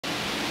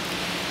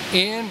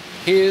in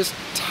His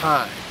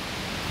time.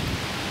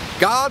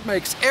 God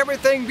makes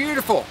everything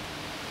beautiful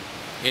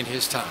in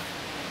His time.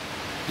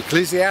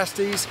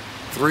 Ecclesiastes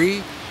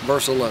 3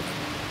 verse 11.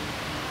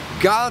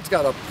 God's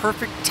got a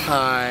perfect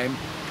time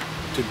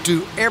to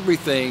do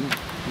everything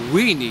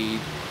we need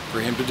for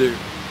Him to do.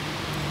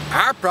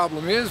 Our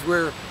problem is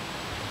we're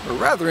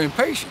rather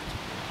impatient.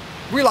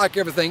 We like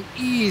everything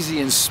easy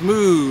and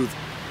smooth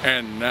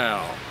and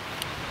now.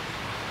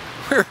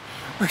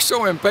 We're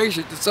so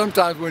impatient that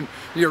sometimes when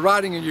you're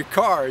riding in your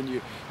car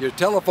and your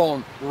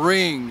telephone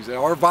rings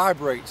or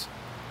vibrates,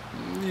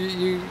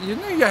 you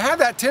have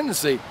that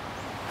tendency,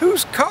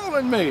 who's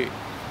calling me?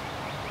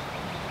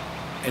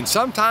 And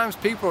sometimes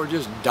people are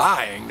just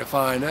dying to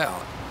find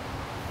out.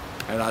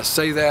 And I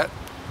say that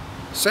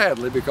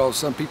sadly because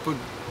some people,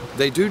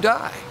 they do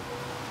die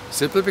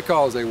simply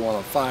because they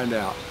want to find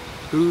out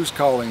who's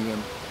calling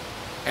them,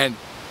 and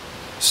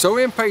so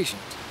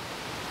impatient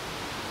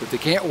that they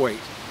can't wait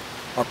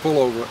or pull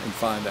over and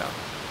find out.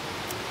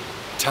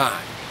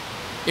 Time.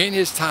 In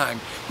His time.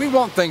 We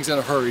want things in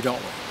a hurry,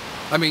 don't we?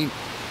 I mean,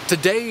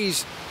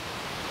 today's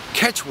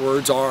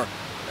catchwords are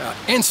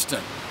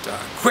instant,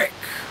 quick,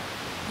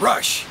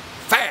 rush,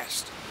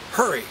 fast,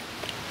 hurry.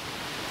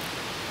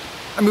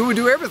 I mean, we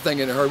do everything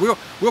in a hurry.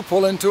 We'll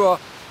pull into a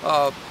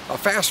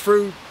fast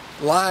food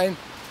line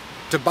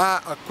to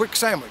buy a quick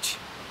sandwich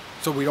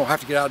so we don't have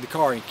to get out of the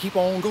car and keep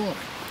on going.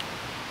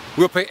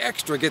 We'll pay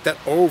extra to get that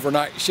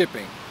overnight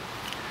shipping.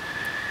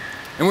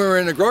 And when we're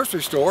in the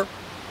grocery store,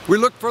 we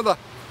look for the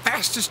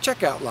fastest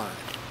checkout line.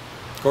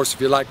 Of course,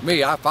 if you're like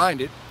me, I find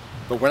it,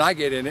 but when I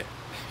get in it,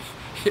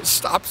 it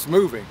stops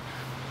moving.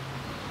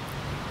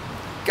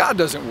 God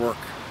doesn't work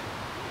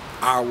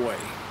our way.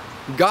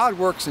 God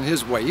works in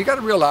His way. You got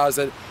to realize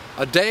that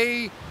a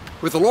day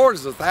with the Lord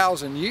is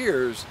 1,000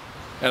 years,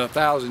 and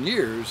 1,000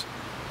 years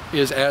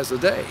is as a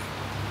day.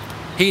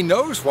 He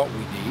knows what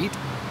we need.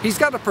 He's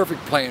got a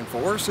perfect plan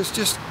for us. It's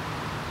just,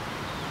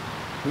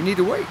 we need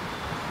to wait.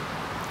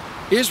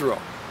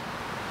 Israel,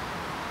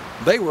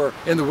 they were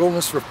in the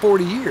wilderness for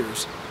 40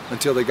 years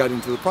until they got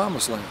into the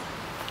Promised Land.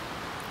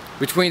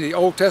 Between the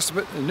Old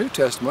Testament and the New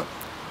Testament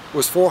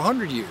was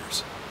 400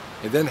 years.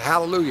 And then,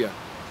 hallelujah,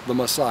 the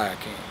Messiah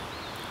came.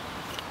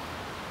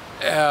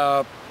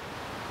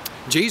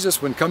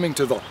 Jesus, when coming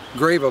to the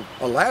grave of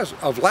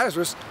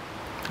Lazarus,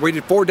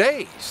 waited 4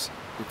 days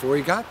before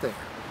He got there.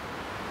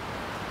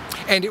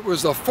 And it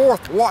was the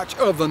 4th watch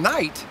of the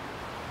night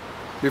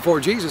before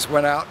Jesus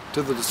went out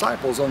to the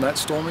disciples on that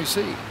stormy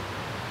sea.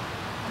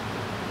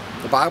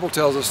 The Bible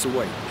tells us to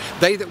wait.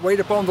 They that wait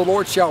upon the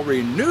Lord shall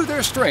renew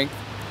their strength.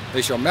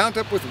 They shall mount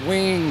up with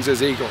wings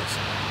as eagles.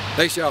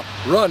 They shall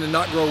run and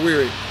not grow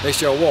weary. They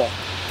shall walk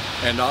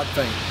and not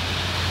faint.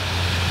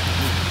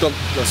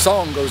 The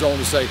song goes on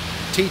to say,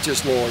 teach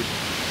us, Lord,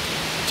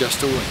 just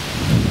to wait.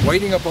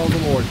 Waiting upon the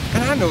Lord.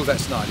 And I know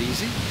that's not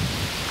easy.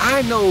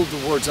 I know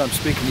the words I'm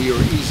speaking to you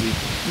are easy,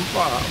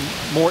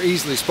 more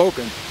easily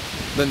spoken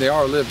than they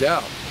are lived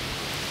out.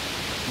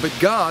 But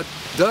God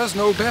does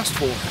know best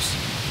for us.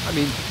 I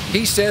mean,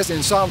 He says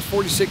in Psalms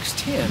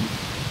 46:10,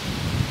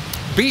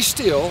 be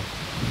still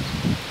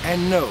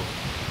and know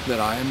that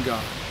I am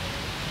God.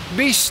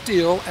 Be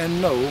still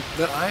and know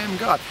that I am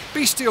God.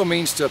 Be still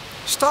means to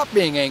stop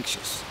being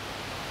anxious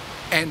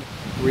and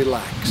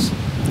relax.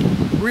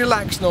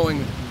 Relax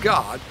knowing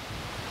God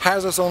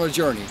has us on a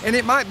journey. And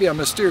it might be a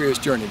mysterious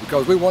journey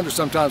because we wonder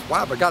sometimes, why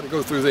have I got to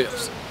go through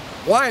this?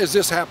 Why is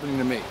this happening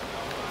to me?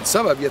 And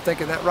some of you are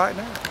thinking that right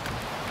now.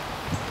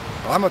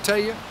 Well, I'm going to tell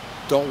you,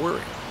 don't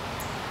worry.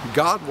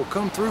 God will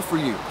come through for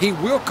you. He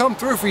will come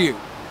through for you.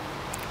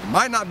 It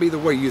might not be the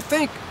way you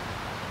think,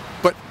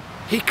 but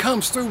He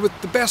comes through with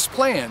the best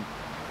plan.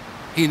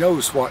 He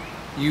knows what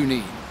you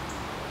need.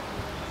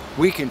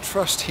 We can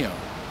trust Him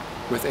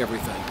with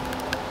everything.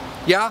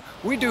 Yeah,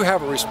 we do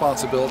have a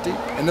responsibility,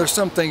 and there's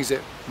some things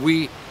that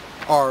we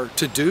are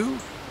to do,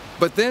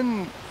 but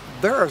then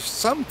there are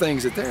some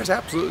things that there's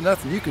absolutely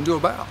nothing you can do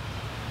about.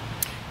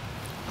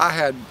 I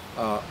had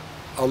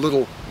a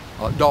little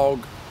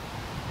dog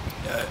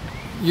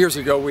years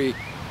ago. We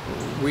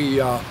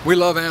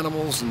love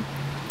animals,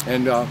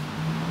 and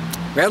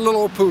we had a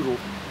little old poodle,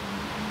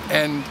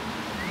 and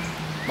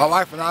my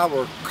wife and I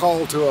were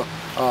called to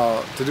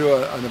do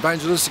an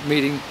evangelistic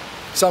meeting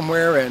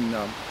somewhere, and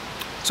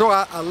so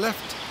I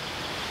left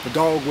the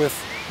dog with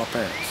my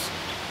parents.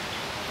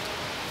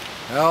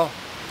 Well,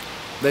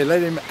 they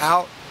let him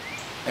out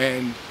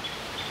and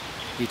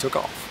he took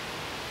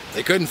off.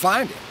 They couldn't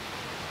find him.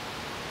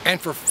 And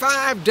for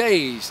 5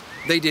 days,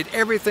 they did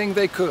everything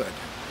they could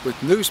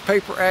with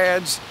newspaper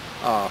ads,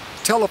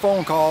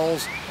 telephone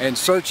calls, and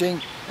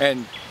searching,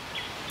 and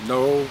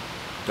no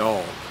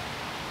dog.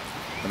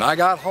 When I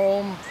got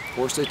home, of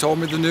course they told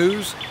me the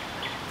news.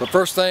 The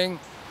first thing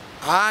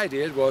I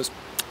did was,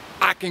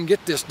 I can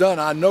get this done.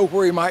 I know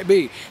where he might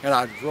be. And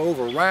I drove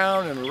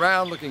around and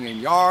around looking in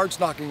yards,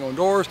 knocking on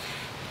doors.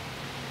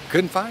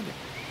 Couldn't find him.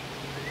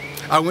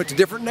 I went to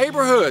different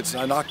neighborhoods.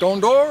 I knocked on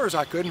doors.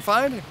 I couldn't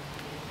find him.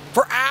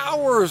 For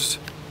hours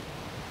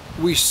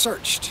we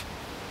searched.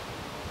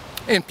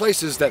 in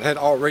places that had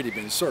already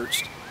been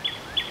searched.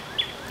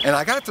 And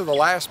I got to the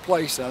last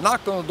place and I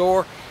knocked on the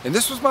door, and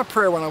this was my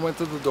prayer when I went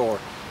to the door.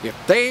 If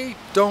they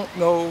don't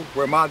know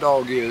where my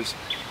dog is,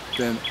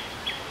 then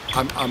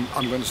I'm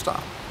going to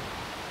stop.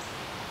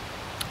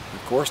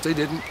 Of course they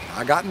didn't.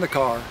 I got in the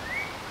car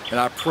and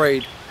I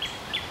prayed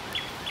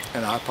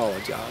and I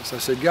apologized. I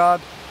said,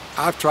 God,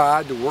 I've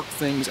tried to work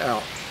things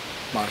out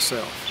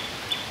myself.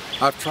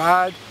 I've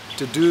tried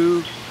to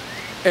do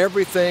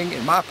everything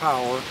in my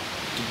power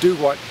to do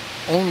what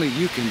only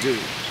you can do.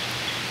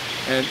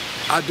 And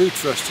I do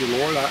trust you,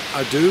 Lord.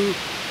 I do.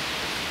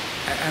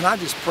 And I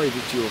just pray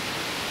that you'll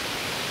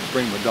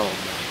bring my dog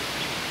back.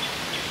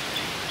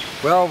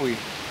 Well, we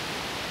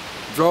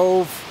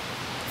drove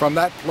from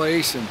that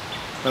place, and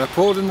when I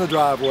pulled in the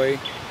driveway,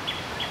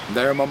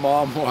 there my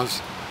mom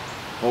was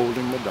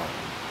holding the dog.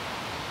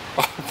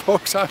 Oh,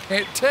 folks, I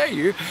can't tell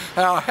you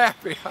how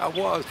happy I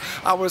was.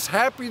 I was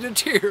happy to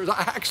tears.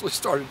 I actually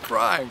started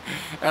crying.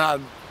 And I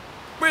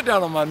went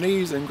down on my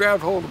knees and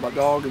grabbed hold of my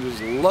dog and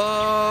just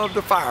loved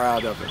the fire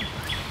out of him.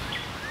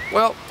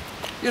 Well,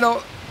 you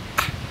know,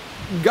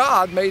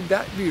 God made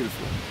that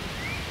beautiful.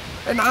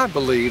 And I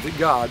believe that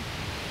God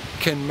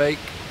can make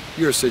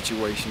your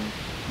situation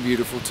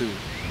beautiful too.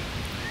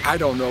 I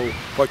don't know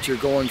what you're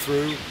going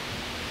through.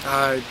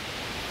 I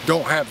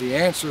don't have the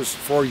answers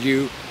for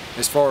you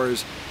as far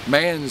as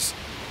man's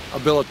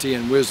ability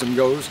and wisdom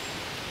goes,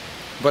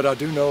 but I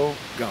do know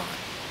God,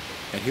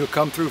 and He'll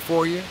come through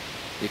for you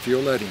if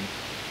you'll let Him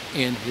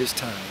in His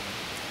time.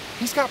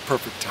 He's got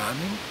perfect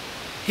timing.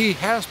 He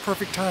has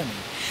perfect timing.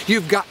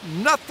 You've got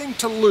nothing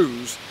to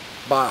lose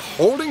by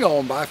holding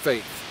on by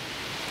faith.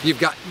 You've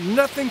got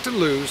nothing to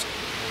lose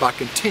by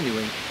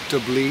continuing to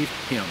believe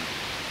Him.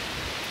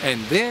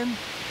 And then,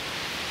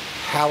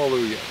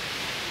 hallelujah,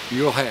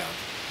 you'll have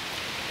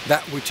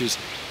that which is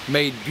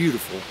made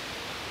beautiful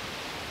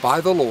by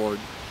the Lord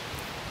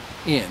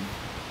in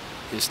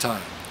His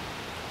time.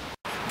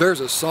 There's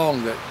a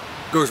song that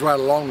goes right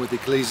along with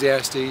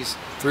Ecclesiastes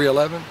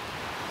 3:11.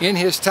 In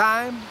His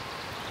time,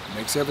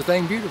 makes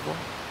everything beautiful.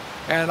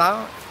 And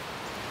I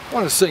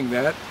want to sing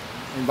that.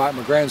 Invite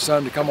my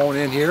grandson to come on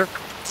in here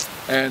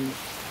and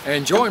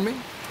join me.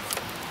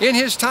 In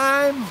His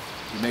time,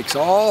 He makes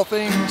all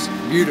things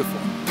beautiful.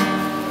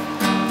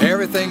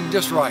 Everything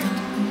just right.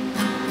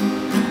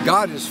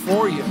 God is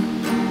for you.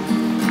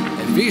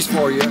 And if He's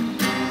for you,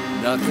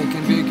 nothing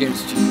can be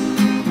against you.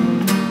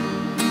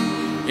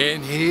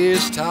 In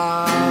His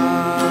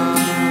time,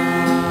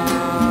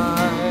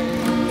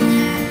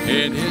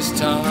 in His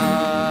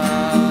time,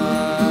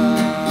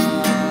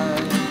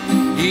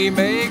 He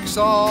makes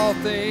all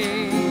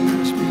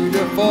things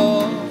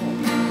beautiful.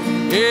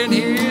 In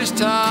His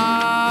time,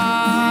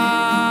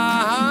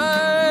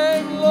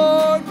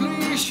 Lord,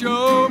 please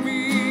show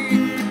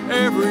me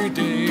every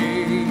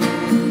day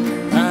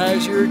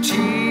as You're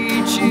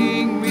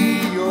teaching me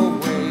Your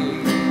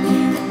way,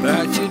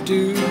 that You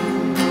do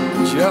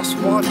just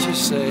what You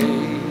say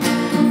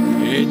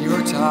in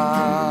Your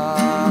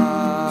time,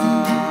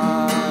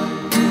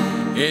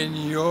 in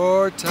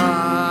Your time,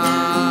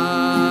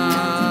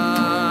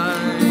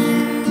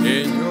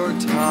 in Your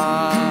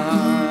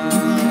time.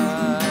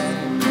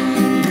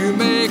 You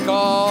make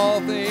all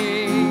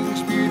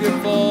things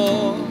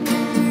beautiful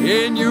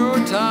in Your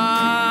time.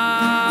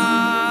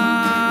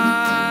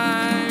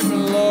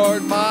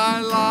 Lord, my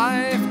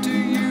life to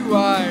You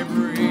I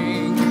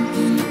bring.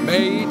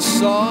 May each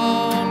song